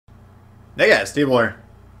Hey guys, Steve here.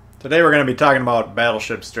 Today we're going to be talking about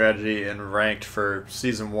Battleship strategy and ranked for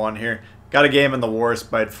Season 1 here. Got a game in the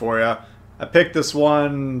Warspite for you. I picked this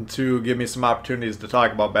one to give me some opportunities to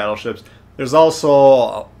talk about battleships. There's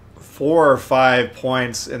also 4 or 5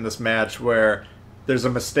 points in this match where there's a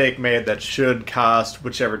mistake made that should cost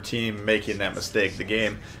whichever team making that mistake the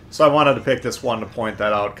game. So I wanted to pick this one to point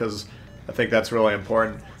that out because I think that's really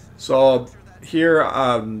important. So here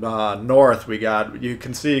on north you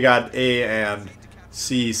can see you got A and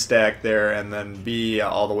C stacked there, and then B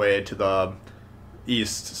all the way to the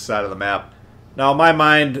east side of the map. Now in my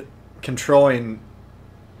mind, controlling,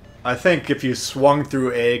 I think if you swung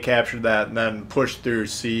through A, captured that, and then pushed through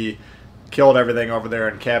C, killed everything over there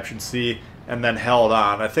and captured C, and then held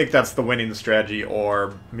on, I think that's the winning strategy,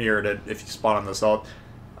 or mirrored it if you spawn on this out.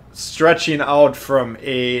 Stretching out from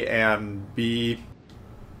A and B,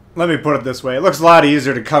 let me put it this way. It looks a lot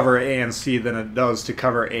easier to cover A and C than it does to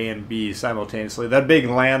cover A and B simultaneously. That big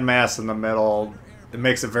landmass in the middle, it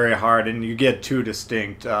makes it very hard, and you get two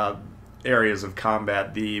distinct areas of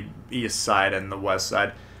combat, the east side and the west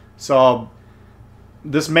side. So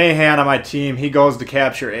this Mayhan on my team, he goes to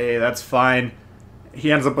capture A. That's fine.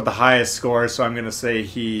 He ends up with the highest score, so I'm going to say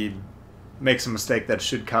he makes a mistake that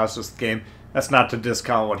should cost us the game. That's not to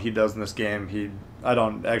discount what he does in this game. I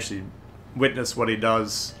don't actually witness what he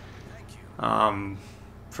does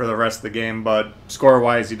for the rest of the game, but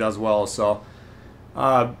score-wise he does well. So,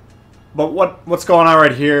 but what's going on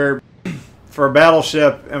right here for a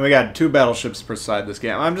battleship, and we got 2 battleships per side this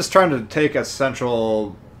game. I'm just trying to take a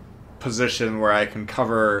central position where I can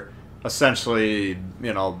cover essentially,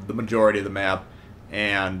 the majority of the map,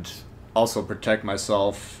 and also protect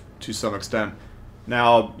myself to some extent.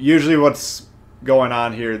 Now, usually what's going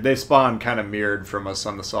on here, they spawn kind of mirrored from us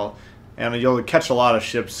on the south, and you'll catch a lot of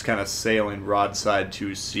ships kind of sailing broadside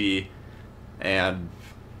to sea, and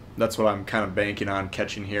that's what I'm kind of banking on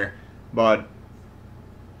catching here. But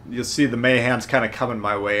you'll see the Mayhan's kind of coming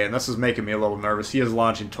my way, and this is making me a little nervous. He is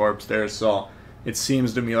launching torps there, so it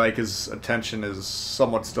seems to me like his attention is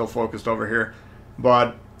somewhat still focused over here.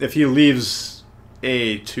 But if he leaves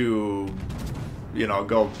A to,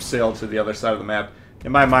 go sail to the other side of the map,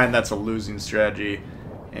 in my mind that's a losing strategy,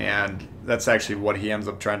 and that's actually what he ends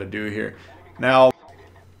up trying to do here. Now,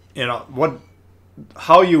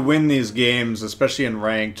 how you win these games, especially in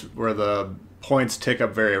ranked, where the points tick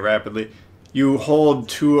up very rapidly, you hold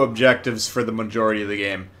 2 objectives for the majority of the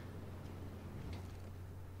game.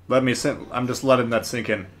 I'm just letting that sink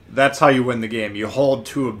in. That's how you win the game. You hold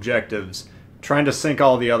 2 objectives. Trying to sink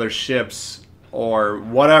all the other ships or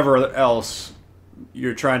whatever else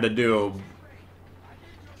you're trying to do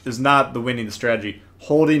is not the winning strategy.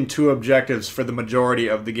 Holding 2 objectives for the majority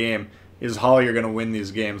of the game is how you're going to win these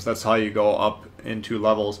games. That's how you go up into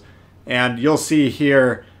levels. And you'll see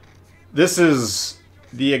here, this is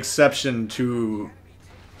the exception to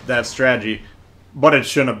that strategy, but it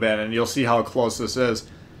shouldn't have been, and you'll see how close this is.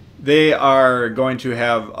 They are going to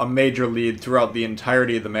have a major lead throughout the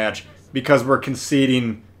entirety of the match because we're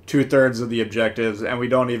conceding 2/3 of the objectives, and we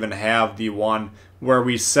don't even have the one where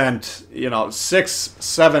we sent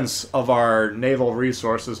 6/7 of our naval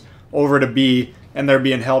resources over to B, and they're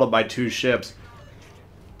being held up by 2 ships.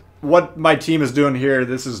 What my team is doing here,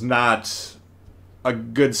 this is not a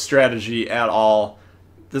good strategy at all.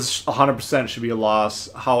 This 100% should be a loss.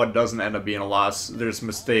 How it doesn't end up being a loss, there's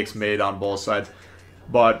mistakes made on both sides.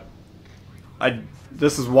 But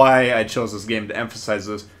this is why I chose this game, to emphasize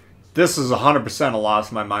this. This is 100% a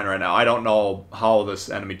loss in my mind right now. I don't know how this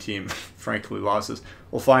enemy team, frankly, loses.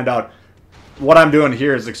 We'll find out. What I'm doing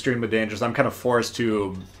here is extremely dangerous. I'm kind of forced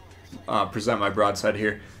to present my broadside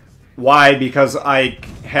here. Why? Because I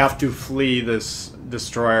have to flee this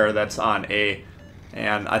destroyer that's on A,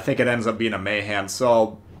 and I think it ends up being a Mayhan.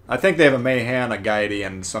 So I think they have a Mayhan, a Gaidi,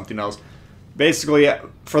 and something else. Basically,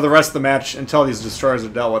 for the rest of the match, until these destroyers are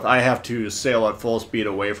dealt with, I have to sail at full speed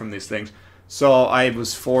away from these things. So I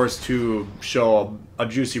was forced to show a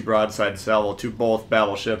juicy broadside salvo to both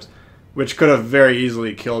battleships, which could have very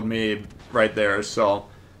easily killed me right there. So,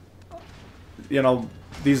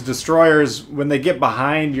 these destroyers, when they get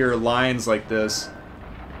behind your lines like this,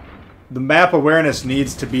 the map awareness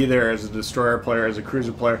needs to be there as a destroyer player, as a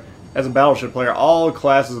cruiser player, as a battleship player. All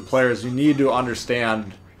classes of players, you need to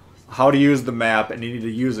understand how to use the map, and you need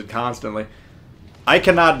to use it constantly. I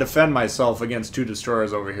cannot defend myself against 2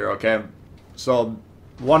 destroyers over here, okay? So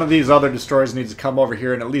one of these other destroyers needs to come over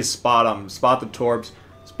here and at least spot them, spot the torps,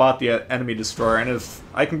 spot the enemy destroyer, and if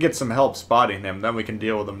I can get some help spotting him, then we can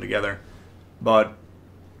deal with them together. But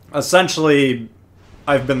essentially,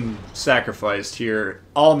 I've been sacrificed here,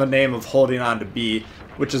 all in the name of holding on to B,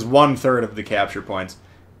 which is 1/3 of the capture points.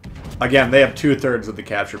 Again, they have 2/3 of the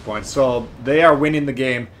capture points, so they are winning the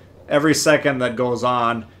game. Every second that goes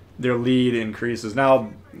on, their lead increases.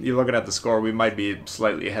 Now, you're looking at the score, we might be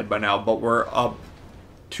slightly ahead by now, but we're up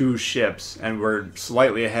 2 ships, and we're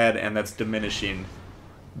slightly ahead, and that's diminishing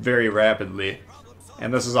very rapidly.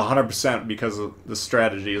 And this is 100% because the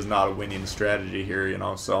strategy is not a winning strategy here, you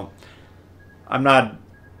know, so I'm not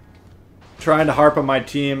trying to harp on my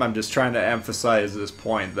team, I'm just trying to emphasize this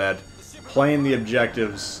point that playing the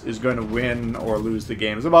objectives is going to win or lose the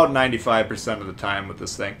game. It's about 95% of the time with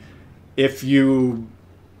this thing. If you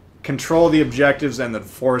control the objectives and that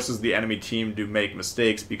forces the enemy team to make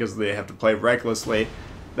mistakes because they have to play recklessly,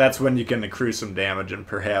 that's when you can accrue some damage and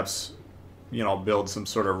perhaps, you know, build some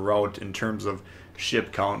sort of rout in terms of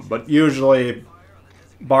ship count. But usually,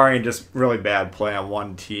 barring just really bad play on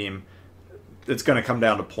one team, it's going to come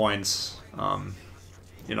down to points,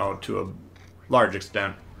 you know, to a large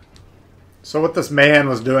extent. So what this man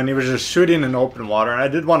was doing, he was just shooting in open water, and I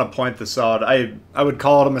did want to point this out. I would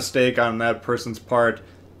call it a mistake on that person's part.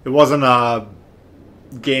 It wasn't a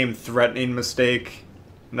game-threatening mistake,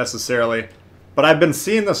 necessarily. But I've been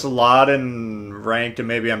seeing this a lot in ranked, and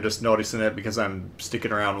maybe I'm just noticing it because I'm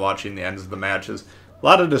sticking around watching the ends of the matches. A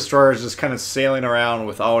lot of destroyers just kind of sailing around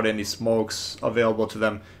without any smokes available to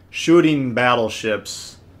them, shooting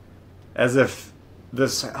battleships as if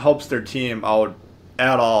this helps their team out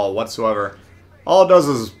at all whatsoever. All it does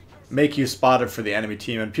is make you spotted for the enemy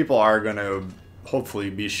team, and people are going to hopefully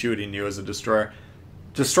be shooting you as a destroyer.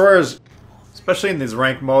 Destroyers, especially in these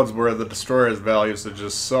ranked modes where the destroyer's values are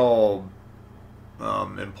just so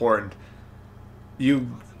important,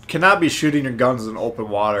 you cannot be shooting your guns in open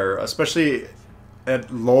water, especially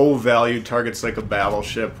at low value targets like a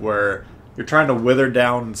battleship where you're trying to wither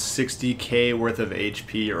down 60k worth of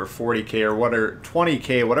HP or 40k or whatever,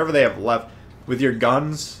 20k, whatever they have left with your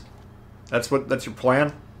guns. That's your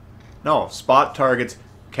plan? No, spot targets,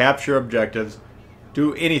 capture objectives,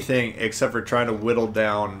 do anything except for trying to whittle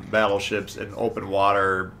down battleships in open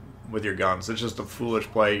water with your guns. It's just a foolish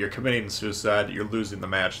play. You're committing suicide. You're losing the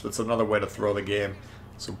match. That's another way to throw the game.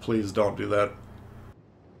 So please don't do that.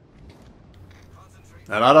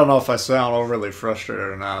 And I don't know if I sound overly frustrated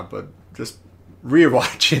or not, but just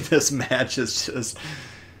rewatching this match is just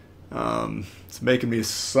it's making me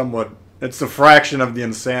somewhat. It's a fraction of the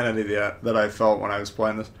insanity that I felt when I was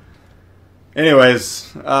playing this.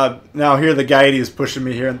 Anyways, now here the guide is pushing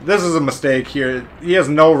me here. This is a mistake here. He has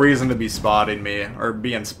no reason to be spotting me or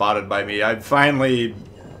being spotted by me. I finally,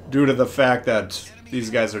 due to the fact that these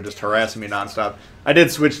guys are just harassing me nonstop, I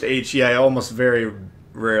did switch to HE. I almost very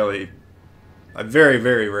rarely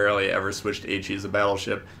ever switch to HE as a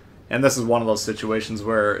battleship. And this is one of those situations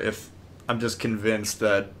where if I'm just convinced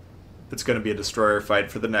that it's going to be a destroyer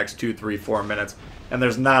fight for the next 2, 3, 4 minutes, and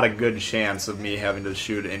there's not a good chance of me having to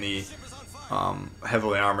shoot any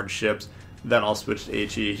heavily armored ships, then I'll switch to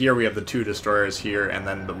HE. Here we have the 2 destroyers here, and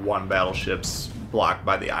then the 1 battleship's blocked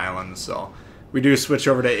by the island, so we do switch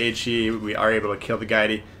over to HE. We are able to kill the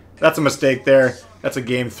guidey. That's a mistake there. That's a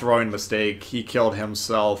game-throwing mistake. He killed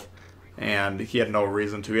himself, and he had no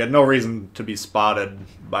reason to. He had no reason to be spotted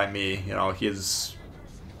by me. You know, he is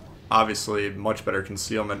obviously much better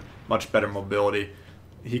concealment, much better mobility.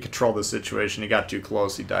 He controlled the situation. He got too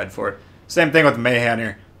close. He died for it. Same thing with Mayhan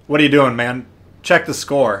here. What are you doing, man? Check the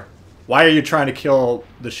score. Why are you trying to kill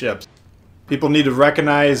the ships? People need to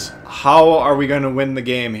recognize, how are we going to win the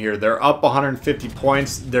game here? They're up 150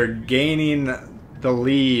 points. They're gaining the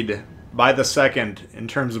lead by the second in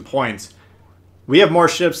terms of points. We have more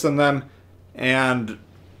ships than them, and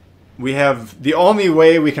we have the only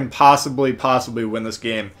way we can possibly win this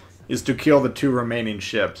game is to kill the 2 remaining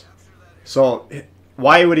ships. So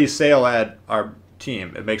why would he sail at our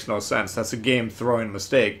team? It makes no sense. That's a game-throwing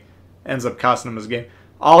mistake. Ends up costing him his game.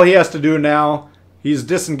 All he has to do now, he's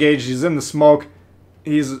disengaged, he's in the smoke,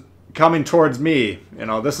 he's coming towards me. You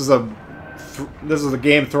know, this is a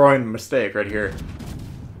game-throwing mistake right here.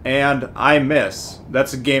 And I miss.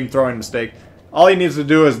 That's a game-throwing mistake. All he needs to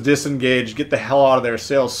do is disengage, get the hell out of there,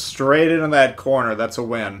 sail straight into that corner. That's a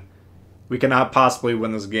win. We cannot possibly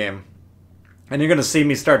win this game. And you're going to see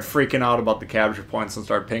me start freaking out about the capture points and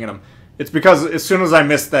start pinging them. It's because as soon as I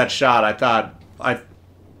missed that shot, I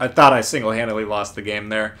thought I single-handedly lost the game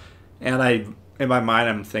there. And in my mind,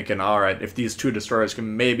 I'm thinking, all right, if these 2 destroyers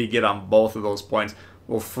can maybe get on both of those points,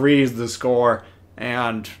 we'll freeze the score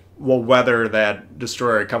and we'll weather that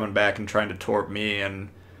destroyer coming back and trying to torp me and,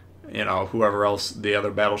 you know, whoever else, the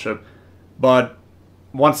other battleship. But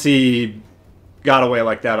once he got away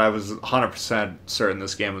like that, I was 100% certain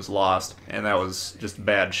this game was lost, and that was just a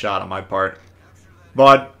bad shot on my part.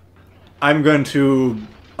 But I'm going to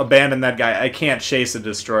abandon that guy. I can't chase a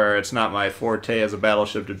destroyer. It's not my forte as a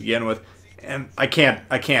battleship to begin with. And I can't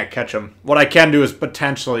catch him. What I can do is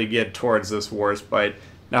potentially get towards this Warspite.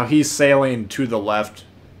 Now he's sailing to the left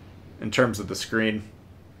in terms of the screen,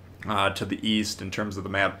 to the east in terms of the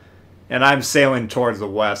map, and I'm sailing towards the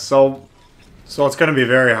west. So it's going to be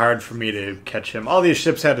very hard for me to catch him. All these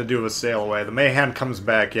ships had to do was sail away. The Mayhem comes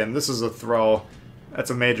back in. This is a throw. That's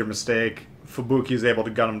a major mistake. Fubuki's able to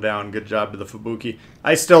gun him down. Good job to the Fubuki.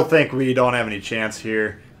 I still think we don't have any chance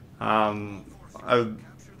here. I'm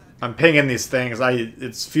pinging these things.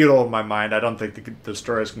 It's futile in my mind. I don't think the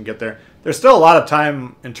destroyers can get there. There's still a lot of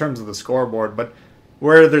time in terms of the scoreboard, but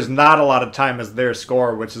where there's not a lot of time is their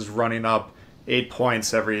score, which is running up 8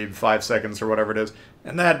 points every 5 seconds or whatever it is.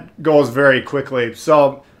 And that goes very quickly.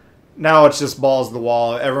 So now it's just balls to the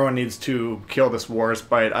wall. Everyone needs to kill this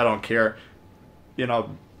Warspite. I don't care. You know,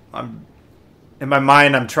 in my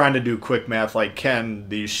mind, I'm trying to do quick math. Like, can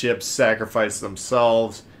these ships sacrifice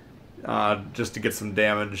themselves just to get some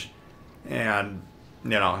damage? And, you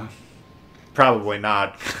know, probably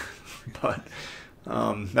not. But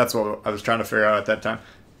that's what I was trying to figure out at that time.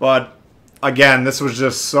 But again, this was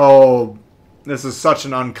just so... This is such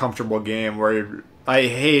an uncomfortable game where I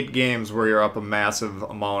hate games where you're up a massive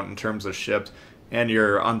amount in terms of ships and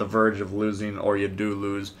you're on the verge of losing, or you do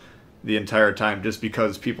lose the entire time just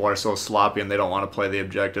because people are so sloppy and they don't want to play the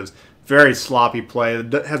objectives. Very sloppy play.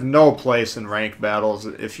 It has no place in ranked battles.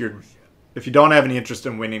 If you don't have any interest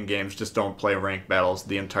in winning games, just don't play ranked battles.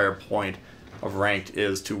 The entire point of ranked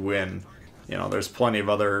is to win. You know, there's plenty of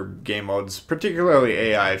other game modes, particularly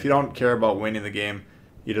AI. If you don't care about winning the game,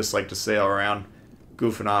 you just like to sail around,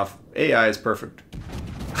 goofing off, AI is perfect.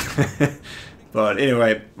 But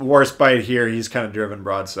anyway, Warspite here, he's kind of driven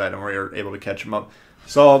broadside, and we're able to catch him up.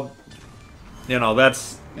 So, you know,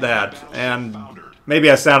 that's that. And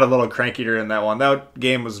maybe I sounded a little crankier in that one. That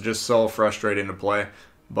game was just so frustrating to play,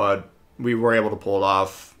 but we were able to pull it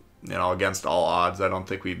off, you know, against all odds. I don't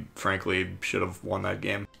think we, frankly, should have won that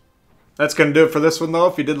game. That's going to do it for this one, though.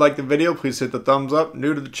 If you did like the video, please hit the thumbs up.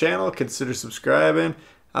 New to the channel, consider subscribing.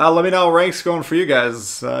 Let me know how rank's going for you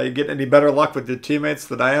guys. You getting any better luck with your teammates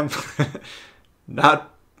than I am?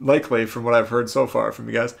 Not likely from what I've heard so far from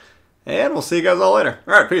you guys. And we'll see you guys all later.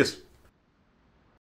 All right, peace.